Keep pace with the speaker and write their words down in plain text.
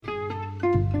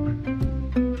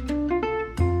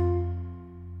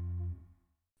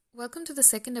Welcome to the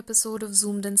second episode of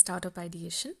Zoomed In Startup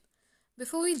Ideation.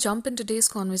 Before we jump into today's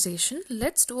conversation,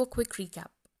 let's do a quick recap.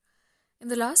 In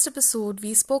the last episode,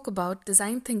 we spoke about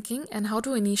design thinking and how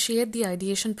to initiate the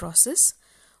ideation process.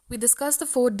 We discussed the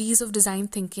 4 Ds of design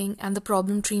thinking and the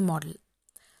problem tree model.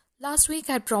 Last week,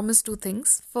 I had promised 2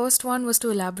 things. First one was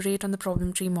to elaborate on the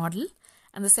problem tree model,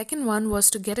 and the second one was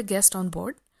to get a guest on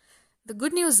board. The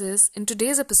good news is, in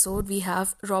today's episode, we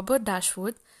have Robert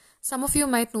Dashwood. Some of you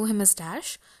might know him as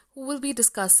Dash, who will be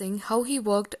discussing how he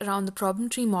worked around the problem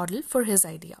tree model for his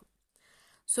idea.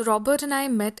 So Robert and I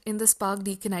met in the Spark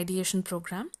Deacon Ideation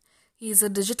program. He is a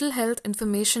digital health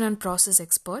information and process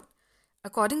expert.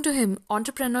 According to him,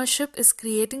 entrepreneurship is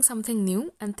creating something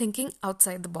new and thinking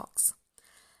outside the box.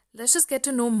 Let's just get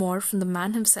to know more from the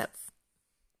man himself.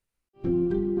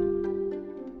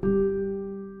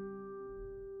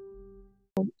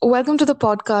 Welcome to the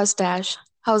podcast, Dash.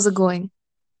 How's it going?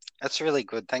 That's really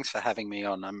good. Thanks for having me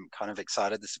on. I'm kind of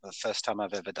excited. This is the first time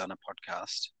I've ever done a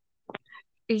podcast.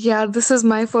 Yeah, this is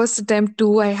my first attempt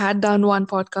too. I had done one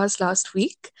podcast last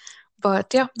week,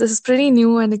 but yeah, this is pretty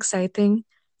new and exciting.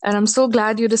 And I'm so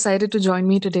glad you decided to join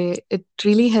me today. It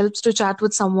really helps to chat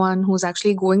with someone who's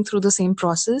actually going through the same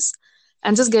process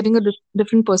and just getting a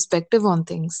different perspective on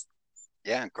things.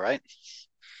 Yeah, great.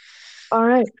 All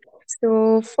right.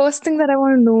 So, first thing that I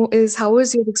want to know is how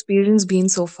has your experience been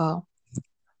so far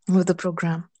with the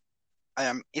program?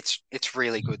 It's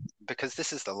really good because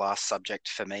this is the last subject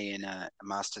for me in a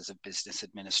Masters of Business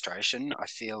Administration. I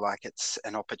feel like it's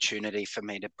an opportunity for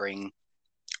me to bring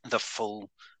the full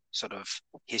sort of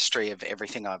history of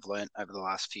everything I've learned over the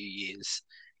last few years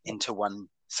into one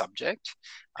subject,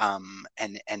 and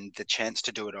the chance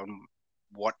to do it on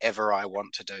whatever I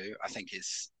want to do, I think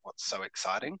is what's so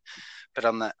exciting. But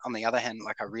on the other hand,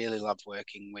 like I really love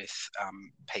working with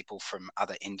people from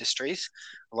other industries.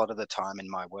 A lot of the time in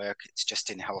my work, it's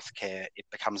just in healthcare, it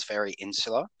becomes very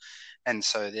insular. And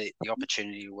so the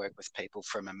opportunity to work with people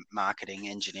from a marketing,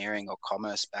 engineering, or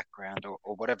commerce background,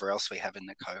 or whatever else we have in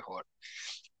the cohort,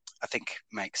 I think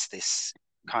makes this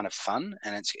kind of fun.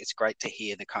 And it's great to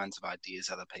hear the kinds of ideas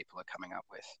other people are coming up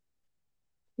with.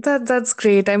 That's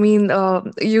great. I mean,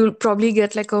 you'll probably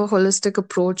get like a holistic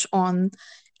approach on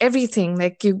everything.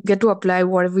 Like you get to apply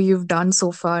whatever you've done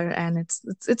so far, and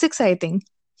it's exciting.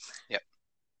 Yep.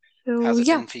 So How's it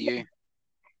yeah, been for you?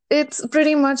 it's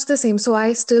pretty much the same. So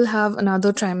I still have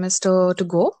another trimester to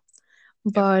go,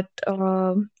 Yep. but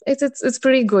it's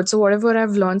pretty good. So whatever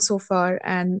I've learned so far,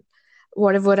 and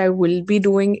whatever I will be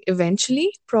doing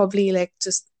eventually, probably like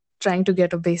just trying to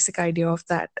get a basic idea of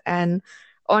that. And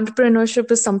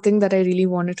entrepreneurship is something that I really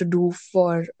wanted to do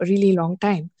for a really long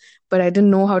time, but I didn't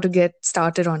know how to get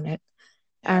started on it.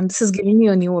 Yeah. And this is giving me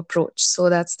a new approach. So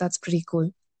that's pretty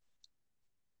cool.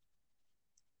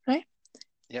 Right?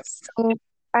 Yep. So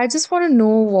I just want to know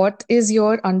what is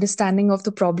your understanding of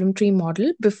the problem tree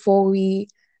model before we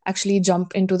actually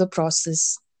jump into the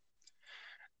process.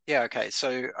 Yeah, okay.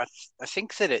 So I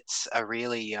think that it's a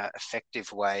really effective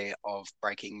way of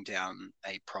breaking down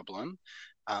a problem,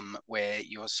 where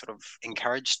you're sort of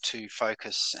encouraged to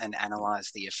focus and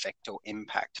analyze the effect or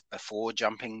impact before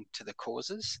jumping to the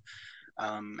causes.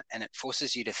 And it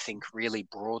forces you to think really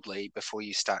broadly before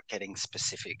you start getting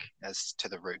specific as to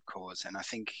the root cause. And I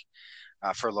think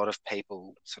for a lot of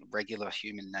people, sort of regular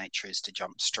human nature is to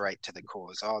jump straight to the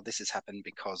cause. Oh, this has happened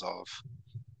because of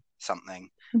something.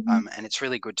 Mhm. And it's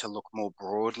really good to look more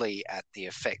broadly at the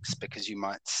effects, because you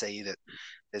might see that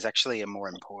there's actually a more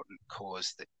important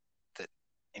cause that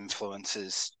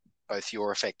influences both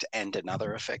your effect and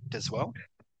another effect as well.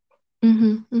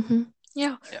 Mm-hmm, mm-hmm.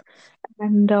 Yeah. Yeah.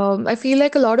 And I feel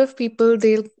like a lot of people,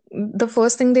 the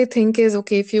first thing they think is,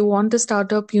 okay, if you want a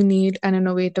startup, you need an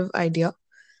innovative idea. Yep.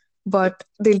 But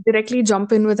they'll directly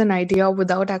jump in with an idea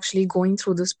without actually going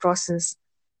through this process.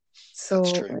 That's So,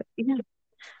 true. yeah.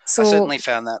 I So, certainly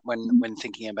found that Mhm. when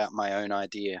thinking about my own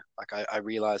idea, like I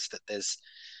realized that there's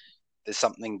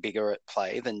something bigger at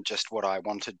play than just what I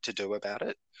wanted to do about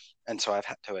it. And so I've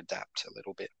had to adapt a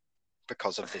little bit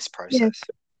because of this Yes, process.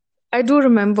 I do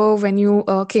remember when you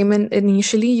came in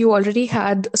initially, you already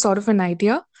had sort of an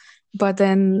idea, but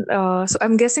then, so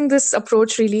I'm guessing this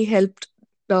approach really helped,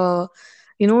 uh,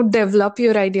 develop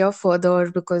your idea further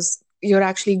because you're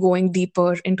actually going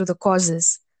deeper into the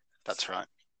causes. That's right.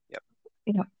 Yep.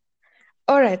 Yeah.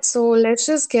 All right, so let's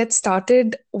just get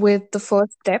started with the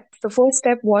first step. The first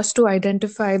step was to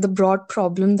identify the broad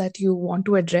problem that you want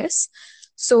to address.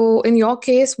 So, in your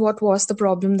case, what was the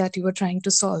problem that you were trying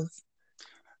to solve?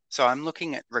 So I'm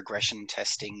looking at regression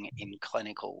testing in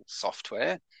clinical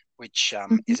software, which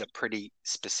Mhm. is a pretty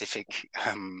specific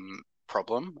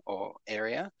problem or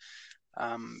area.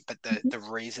 But the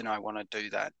reason I want to do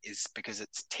that is because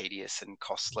it's tedious and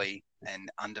costly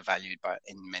and undervalued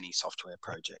in many software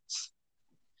projects.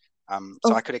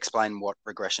 So I could explain what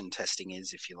regression testing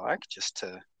is, if you like, just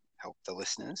to help the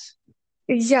listeners.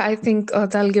 Yeah, I think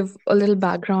that'll give a little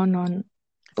background on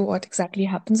what exactly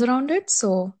happens around it.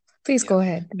 So please Yeah. go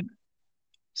ahead.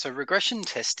 So regression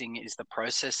testing is the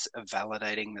process of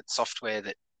validating that software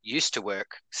that used to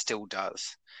work still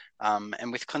does.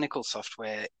 And with clinical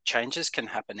software, changes can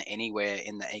happen anywhere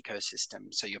in the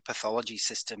ecosystem. So your pathology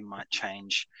system might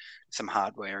change some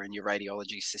hardware, and your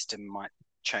radiology system might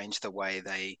change the way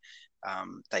they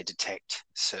detect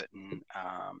certain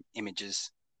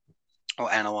images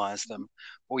or analyze them,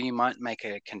 or you might make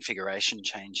a configuration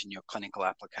change in your clinical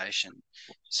application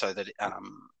so that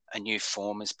a new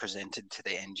form is presented to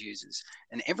the end users.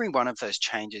 And every one of those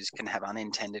changes can have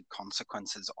unintended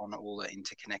consequences on all the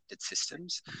interconnected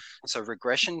systems. So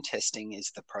regression testing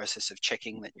is the process of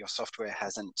checking that your software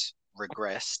hasn't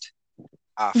regressed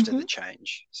after the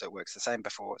change. So it works the same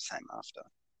before, same after.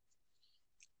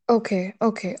 Okay,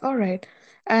 okay, all right.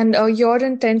 And your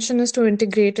intention is to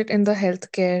integrate it in the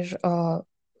healthcare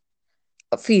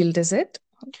field, is it?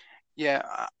 Yeah,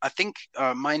 I think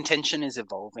my intention is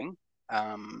evolving.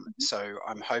 So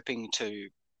I'm hoping to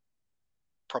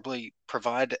probably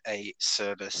provide a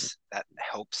service that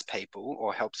helps people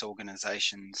or helps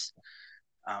organizations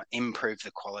improve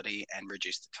the quality and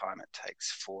reduce the time it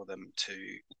takes for them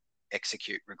to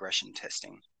execute regression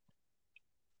testing.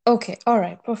 Okay, all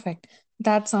right, perfect.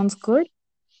 That sounds good.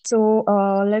 So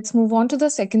let's move on to the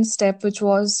second step, which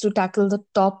was to tackle the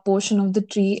top portion of the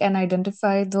tree and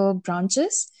identify the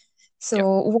branches. Yep.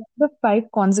 So, what are the five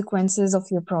consequences of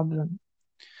your problem?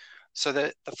 So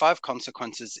the five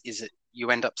consequences is that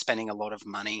you end up spending a lot of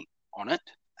money on it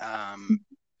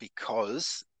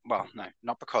because, well, no,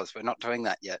 not because we're not doing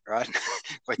that yet, right?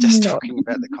 We're just No. talking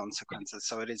about the consequences.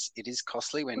 So it is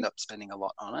costly. We end up spending a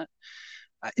lot on it.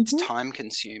 It's Mhm. time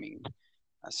consuming.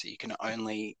 So you can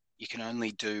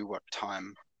only do what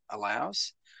time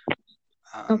allows.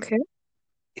 Okay.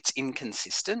 It's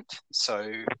inconsistent, so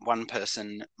one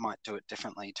person might do it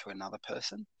differently to another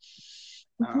person.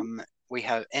 Mhm. We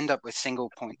end up with single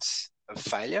points of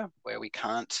failure where we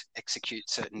can't execute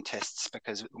certain tests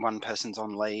because one person's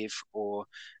on leave or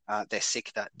they're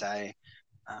sick that day.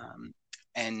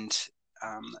 And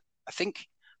I think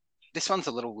this one's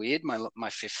a little weird. My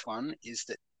fifth one is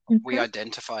that we Okay.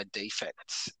 identify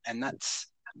defects, and it's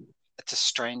a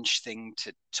strange thing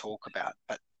to talk about,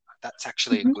 but that's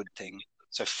actually a Mhm. good thing.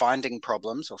 So finding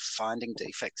problems or finding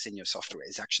defects in your software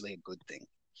is actually a good thing.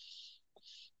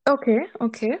 Okay.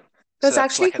 Okay. So That's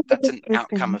that's actually like quite that's an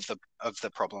outcome interesting. of the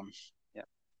problem. Yeah.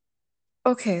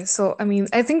 Okay. So, I mean,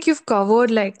 I think you've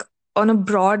covered, like, on a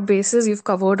broad basis, you've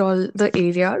covered all the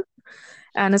areas,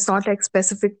 and it's not like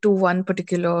specific to one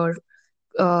particular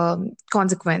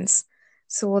consequence.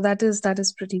 So that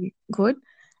is pretty good.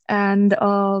 And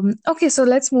okay, so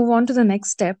let's move on to the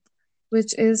next step,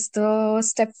 which is the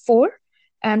step four.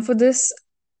 And for this,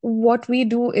 what we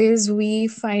do is we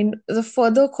find the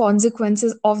further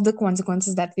consequences of the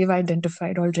consequences that we've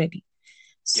identified already.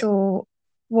 Yep. So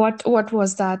what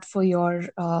was that for your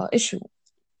issue?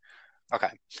 Okay.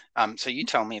 So you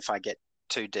tell me if I get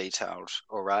too detailed,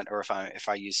 all right, or if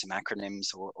I use some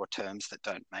acronyms or terms that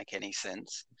don't make any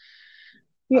sense.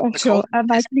 Yeah, Because sure.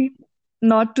 I'm actually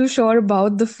not too sure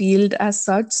about the field as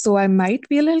such, so I might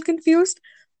be a little confused.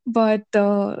 But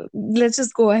let's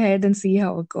just go ahead and see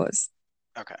how it goes.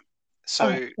 okay, All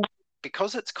right. so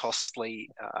because it's costly,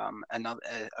 another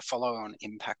a follow-on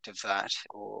impact of that,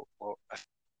 or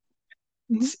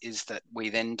Mhm. is that we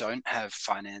then don't have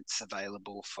finance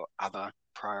available for other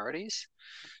priorities.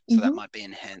 So that Mhm. might be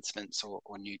enhancements or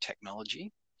new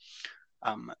technology.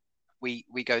 Um, we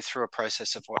go through a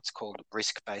process of what's called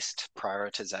risk-based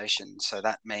prioritization. So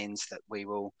that means that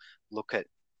we'll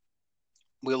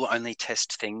only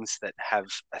test things that have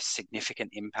a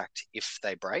significant impact if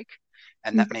they break,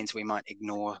 and that means we might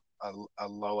ignore a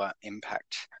lower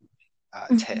impact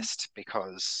Mhm. test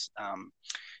because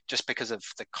just because of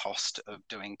the cost of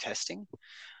doing testing.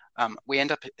 We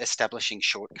end up establishing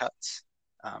shortcuts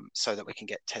so that we can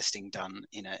get testing done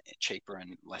in a cheaper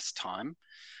and less time.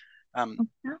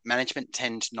 Okay. Management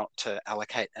tend not to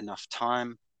allocate enough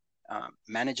time.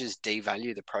 Managers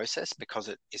devalue the process because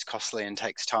it is costly and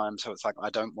takes time. So it's like, I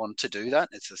don't want to do that.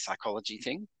 It's a psychology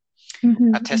thing. Our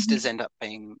Mhm. testers end up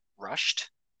being rushed.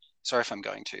 Sorry if I'm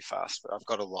going too fast, but I've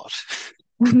got a lot.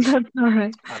 Mhm. That's all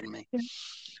right. Pardon me. Yeah.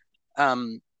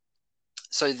 Um,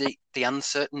 so the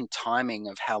uncertain timing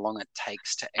of how long it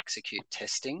takes to execute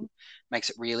testing makes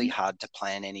it really hard to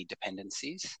plan any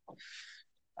dependencies.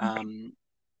 Okay. Um,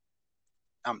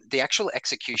 the actual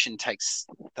execution takes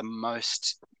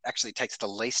the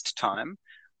least time,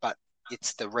 but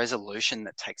it's the resolution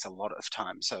that takes a lot of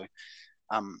time. So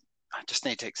I just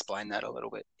need to explain that a little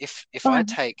bit. If I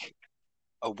take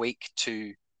a week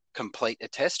to complete a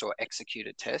test or execute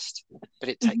a test, but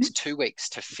it takes 2 weeks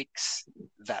to fix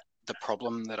the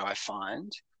problem that I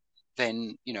find,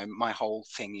 then my whole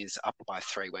thing is up by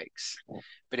 3 weeks.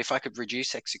 But if I could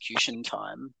reduce execution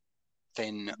time,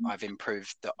 then I've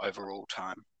improved the overall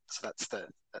time. So that's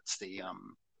the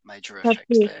major effect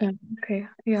there. Okay.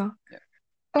 Yeah.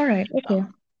 All right. Okay.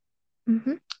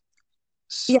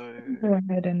 So go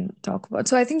ahead and talk about.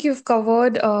 So I think you've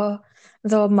covered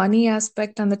the money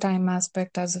aspect and the time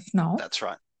aspect as of now. That's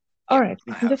right. All right.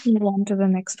 We can just move on to the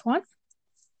next one.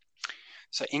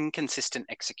 So inconsistent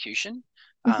execution.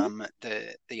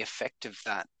 The effect of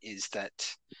that is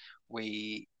that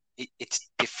it's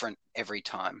different every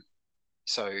time.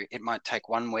 So it might take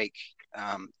 1 week,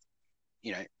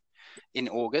 in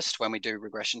August when we do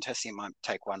regression testing, it might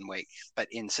take 1 week, but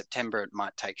in September it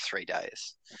might take 3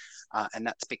 days. And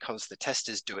that's because the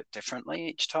testers do it differently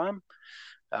each time,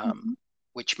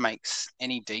 which makes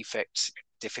any defects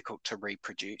difficult to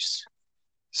reproduce.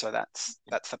 So that's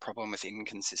the problem with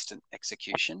inconsistent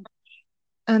execution.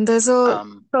 And there's a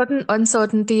certain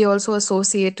uncertainty also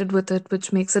associated with it,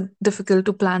 which makes it difficult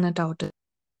to plan it out.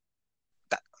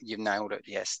 You've nailed it.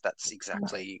 Yes, that's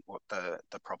exactly what the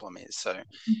problem is. So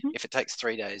if it takes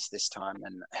 3 days this time,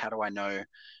 then how do I know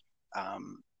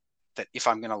that if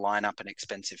I'm going to line up an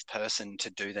expensive person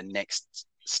to do the next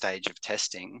stage of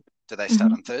testing, do they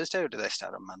start on Thursday or do they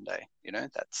start on Monday?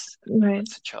 That's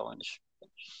a challenge.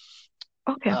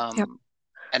 Okay.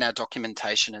 And our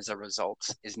documentation as a result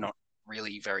is not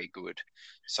really very good.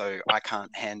 So I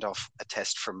can't hand off a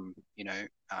test from,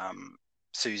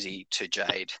 Susie to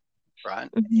Jade, right?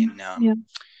 In a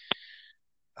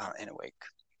week.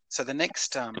 So the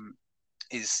next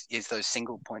is those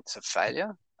single points of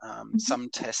failure. Some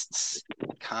tests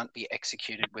can't be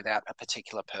executed without a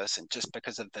particular person just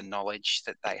because of the knowledge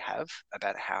that they have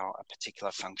about how a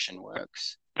particular function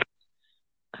works.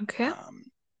 Okay.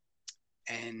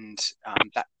 And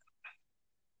that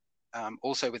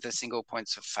also with the single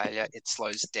points of failure, it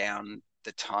slows down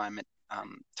the time it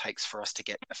takes for us to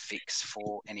get a fix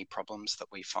for any problems that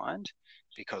we find,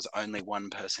 because only one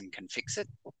person can fix it.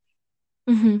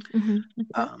 And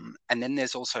then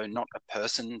there's also not a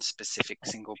person-specific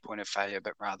single point of failure,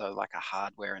 but rather like a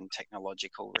hardware and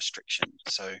technological restriction.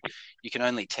 So you can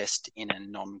only test in a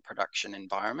non-production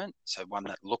environment, so one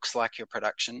that looks like your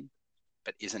production,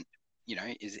 but isn't,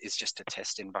 is just a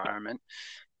test environment.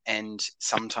 And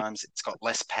sometimes it's got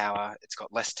less power, it's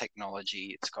got less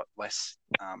technology, it's got less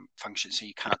function, so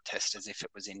you can't test as if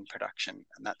it was in production.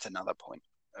 And that's another point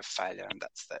of failure, and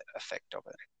that's the effect of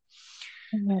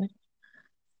it.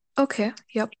 Okay.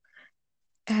 Yep.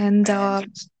 And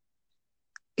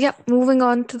moving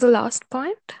on to the last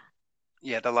point.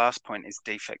 Yeah, the last point is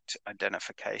defect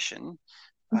identification.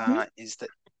 Is that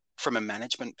from a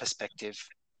management perspective,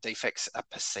 defects are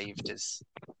perceived as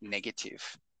negative.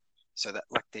 So that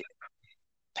like the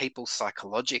people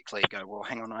psychologically go, well,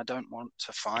 hang on, I don't want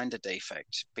to find a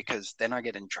defect because then I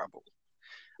get in trouble,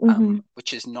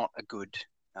 which is not a good,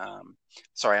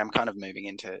 sorry, I'm kind of moving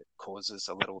into causes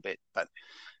a little bit, but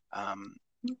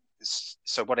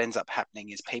so what ends up happening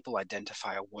is people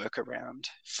identify a workaround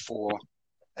for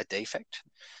a defect.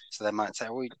 So they might say,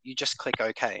 well, you just click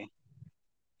OK.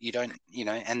 You don't,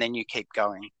 and then you keep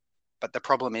going. But the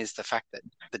problem is the fact that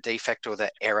the defect or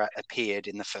the error appeared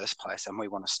in the first place, and we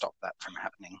want to stop that from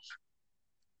happening.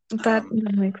 That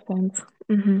makes sense.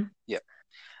 Yep.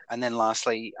 And then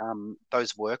lastly,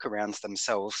 those workarounds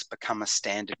themselves become a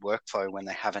standard workflow when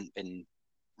they haven't been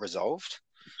resolved.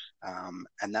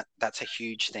 And that's a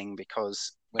huge thing,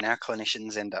 because when our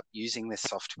clinicians end up using this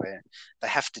software, they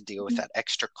have to deal with that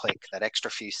extra click, that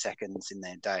extra few seconds in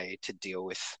their day to deal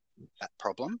with that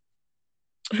problem.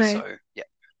 Right. So, yeah.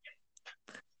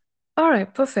 All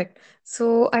right, perfect.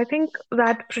 So I think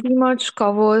that pretty much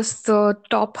covers the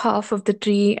top half of the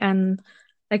tree, and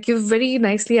like you've very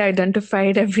nicely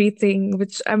identified everything,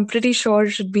 which I'm pretty sure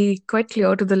should be quite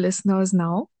clear to the listeners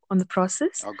now on the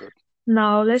process. Oh, good.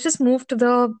 Now let's just move to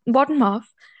the bottom half.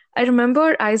 I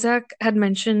remember Isaac had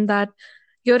mentioned that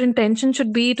your intention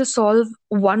should be to solve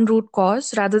one root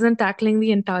cause rather than tackling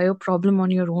the entire problem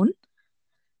on your own.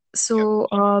 So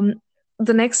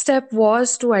the next step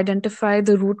was to identify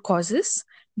the root causes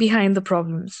behind the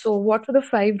problem. So what were the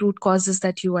 5 root causes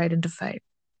that you identified?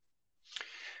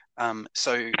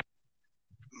 So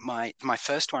my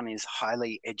first one is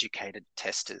highly educated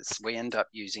testers. We end up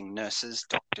using nurses,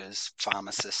 doctors,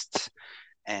 pharmacists,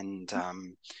 and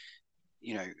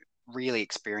really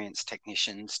experienced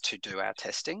technicians to do our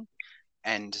testing.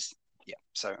 And yeah,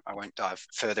 so I won't dive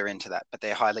further into that, but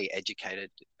they're highly educated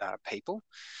people.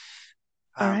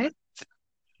 All right.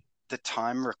 The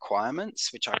time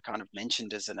requirements, which I kind of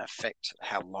mentioned as an effect,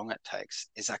 how long it takes,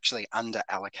 is actually under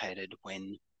allocated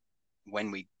when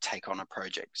we take on a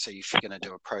project. So if you're going to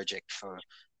do a project for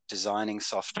designing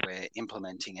software,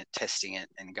 implementing it, testing it,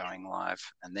 and going live,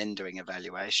 and then doing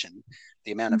evaluation,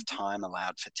 the amount of time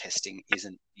allowed for testing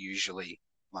isn't usually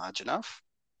large enough.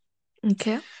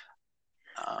 Okay.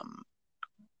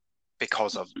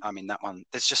 Because of, that one,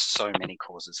 there's just so many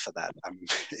causes for that.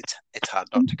 It's hard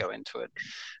not to go into it.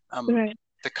 Right.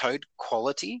 The code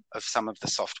quality of some of the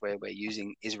software we're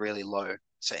using is really low.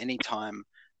 So anytime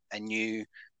a new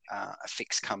a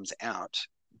fix comes out,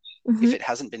 if it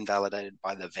hasn't been validated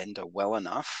by the vendor well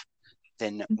enough,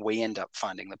 then we end up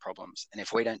finding the problems. And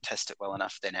if we don't test it well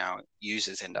enough, then our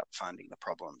users end up finding the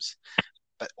problems.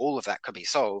 But all of that could be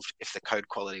solved if the code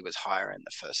quality was higher in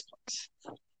the first place.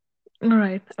 All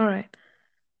right. All right.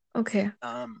 Okay.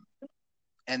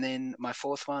 And then my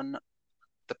fourth one,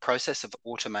 the process of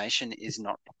automation is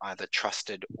not either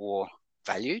trusted or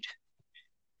valued.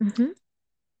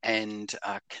 And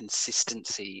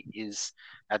consistency is,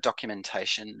 our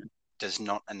documentation does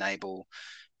not enable,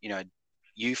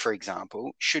 you, for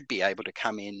example, should be able to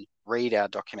come in, read our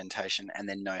documentation, and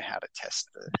then know how to test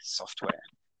the software,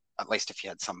 at least if you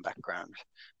had some background.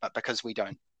 But because we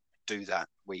don't do that,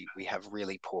 we have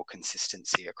really poor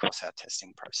consistency across our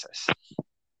testing process.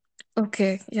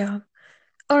 Okay. Yeah.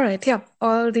 All right. Yeah.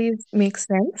 All these make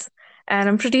sense. And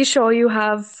I'm pretty sure you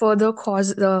have further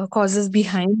causes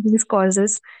behind these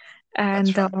causes. And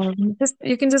That's right.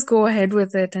 you can just go ahead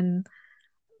with it and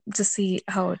just see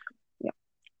how it goes.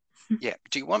 Yeah.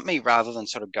 Do you want me, rather than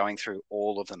sort of going through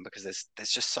all of them, because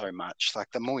there's just so much,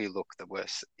 like the more you look, the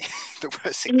worse the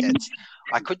worse it Yeah. gets.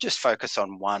 I could just focus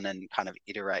on one and kind of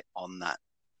iterate on that.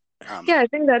 Yeah, I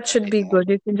think that A should bit be more. good.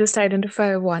 You can just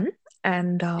identify one,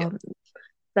 and Yep.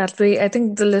 that way, I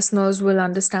think the listeners will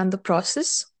understand the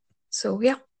process. So,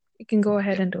 yeah, you can go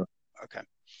ahead Yep. and do it. Okay.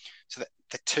 So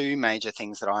the two major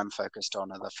things that I'm focused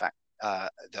on are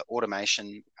the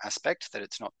automation aspect, that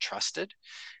it's not trusted,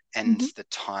 and the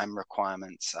time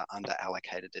requirements are under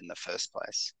allocated in the first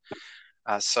place.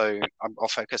 So I'll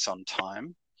focus on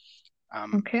time.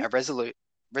 Okay. Our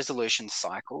resolution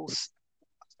cycles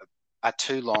are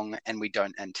too long, and we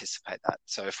don't anticipate that.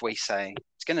 So if we say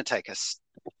it's going to take us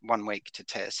 1 week to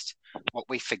test, what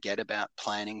we forget about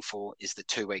planning for is the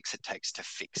 2 weeks it takes to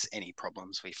fix any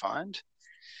problems we find.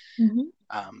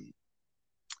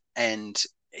 And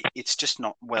it's just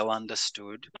not well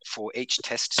understood for each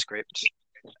test script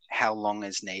how long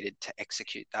is needed to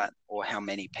execute that, or how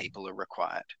many people are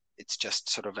required. It's just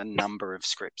sort of a number of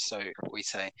scripts. So we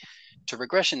say, to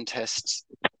regression tests,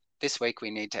 this week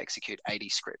we need to execute 80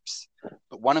 scripts,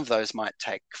 but one of those might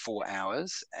take 4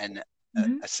 hours, and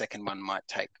a second one might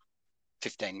take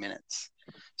 15 minutes.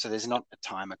 So there's not a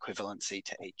time equivalency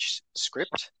to each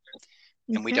script.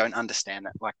 And we don't understand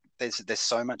it. Like there's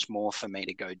so much more for me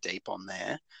to go deep on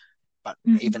there, but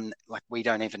even like we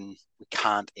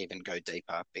can't even go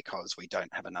deeper because we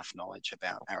don't have enough knowledge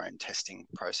about our own testing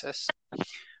process.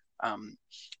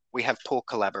 We have poor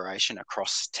collaboration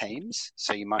across teams.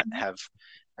 So you might have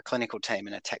a clinical team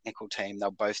and a technical team.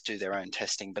 They'll both do their own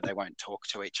testing, but they won't talk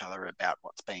to each other about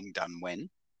what's being done when.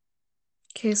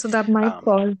 Okay, so that might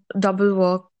cause double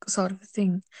work sort of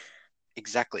thing.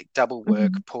 Exactly. Double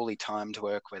work, poorly timed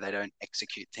work, where they don't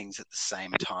execute things at the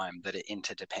same time that are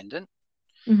interdependent.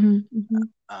 And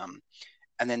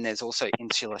then there's also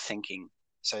insular thinking.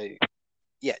 So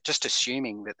yeah, just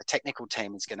assuming that the technical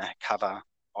team is going to cover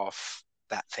off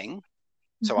that thing,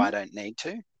 so I don't need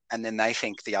to. And then they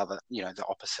think the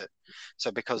opposite. So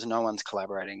because no one's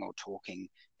collaborating or talking,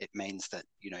 it means that,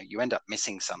 you end up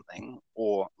missing something,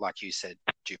 or like you said,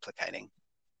 duplicating.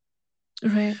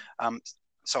 Right.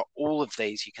 So all of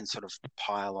these you can sort of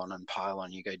pile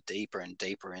on. You go deeper and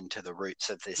deeper into the roots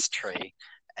of this tree,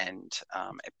 and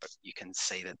you can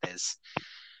see that there's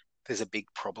a big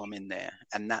problem in there.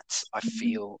 And I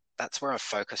feel that's where I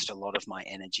focused a lot of my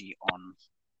energy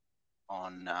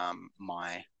on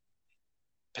my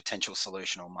potential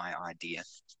solution or my idea.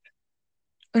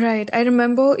 Right. I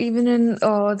remember even in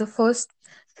the first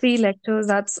 3 lectures,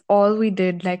 that's all we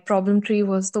did. Like problem tree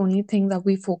was the only thing that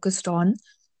we focused on,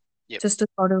 just to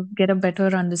sort of get a better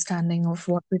understanding of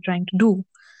what we're trying to do.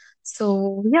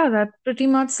 So yeah, that pretty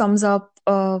much sums up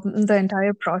the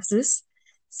entire process.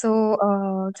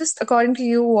 So just according to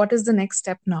you, what is the next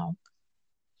step now?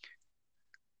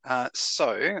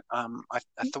 So I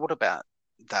thought about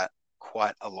that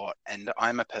quite a lot, and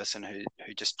I'm a person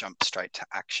who just jumps straight to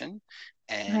action,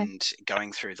 and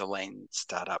going through the lean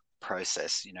startup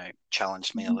process,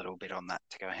 challenged me a little bit on that,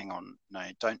 to go, hang on, no,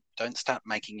 don't start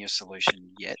making your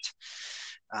solution yet.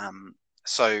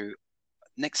 So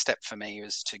next step for me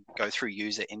was to go through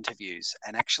user interviews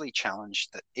and actually challenge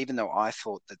that. Even though I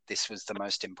thought that this was the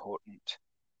most important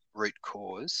root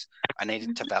cause, I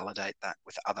needed to validate that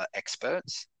with other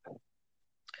experts.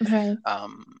 Right.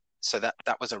 So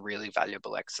that was a really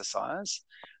valuable exercise.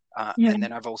 Yeah. And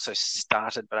then I've also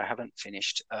started, but I haven't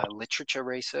finished, literature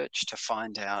research to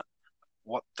find out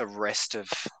what the rest of,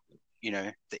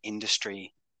 the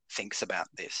industry thinks about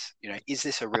this. Is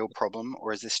this a real problem,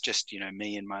 or is this just,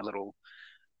 me in my little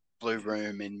blue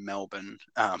room in Melbourne,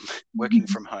 working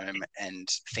from home and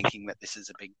thinking that this is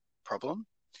a big problem?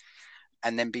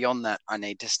 And then beyond that, I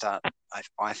need to start,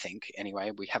 I think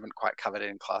anyway, we haven't quite covered it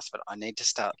in class, but I need to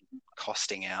start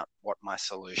costing out what my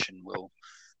solution will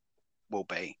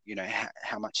be.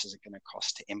 How much is it going to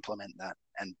cost to implement that,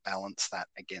 and balance that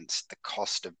against the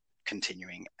cost of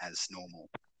continuing as normal.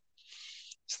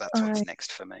 So that's what's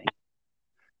next for me.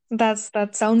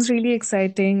 That sounds really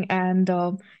exciting, and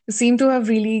you seem to have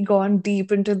really gone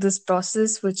deep into this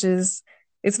process,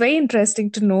 it's very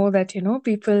interesting to know that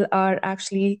people are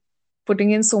actually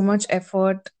putting in so much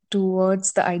effort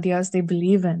towards the ideas they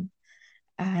believe in,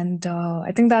 and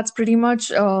I think that's pretty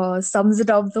much sums it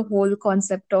up, the whole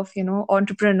concept of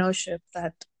entrepreneurship,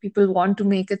 that people want to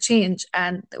make a change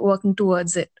and working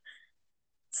towards it.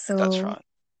 So that's right.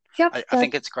 Yep, I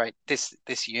think it's great. This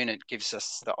unit gives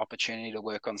us the opportunity to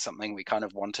work on something we kind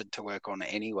of wanted to work on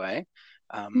anyway.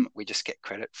 We just get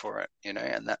credit for it,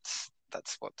 and that's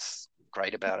what's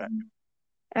great about it.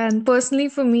 And personally,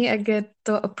 for me, I get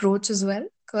the approach as well,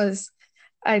 because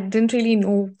I didn't really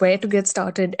know where to get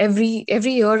started. Every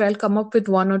year, I'll come up with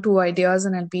one or two ideas,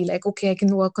 and I'll be like, okay, I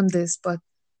can work on this. But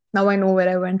now I know where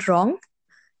I went wrong.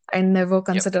 I never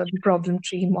considered the problem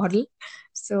tree model.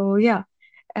 So yeah.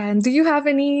 And do you have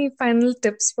any final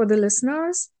tips for the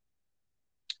listeners?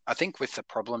 I think with the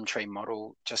problem tree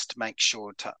model, just make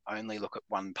sure to only look at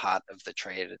one part of the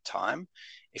tree at a time.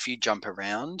 If you jump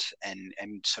around and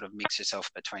sort of mix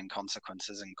yourself between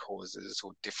consequences and causes,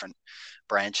 or different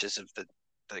branches of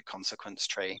the consequence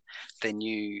tree, then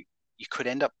you could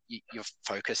end up, your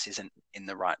focus isn't in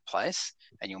the right place,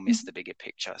 and you'll miss the bigger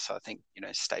picture. So I think,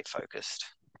 stay focused.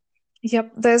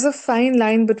 Yep, there's a fine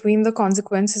line between the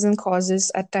consequences and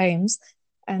causes at times.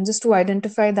 And just to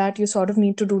identify that, you sort of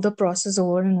need to do the process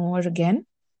over and over again.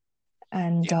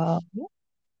 And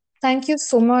thank you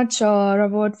so much,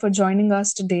 Robert, for joining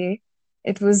us today.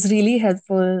 It was really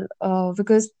helpful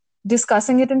because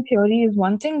discussing it in theory is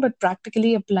one thing, but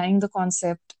practically applying the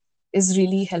concept is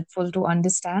really helpful to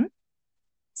understand.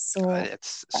 So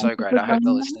it's so great. I hope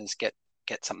the listeners get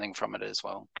something from it as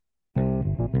well.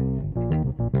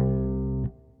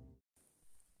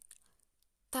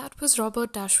 That was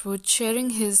Robert Dashwood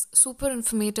sharing his super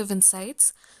informative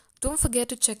insights. Don't forget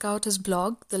to check out his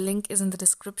blog. The link is in the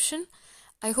description.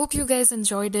 I hope you guys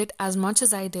enjoyed it as much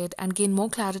as I did and gained more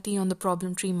clarity on the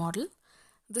problem tree model.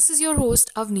 This is your host,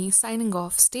 Avni, signing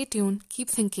off. Stay tuned, keep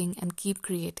thinking, and keep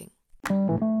creating.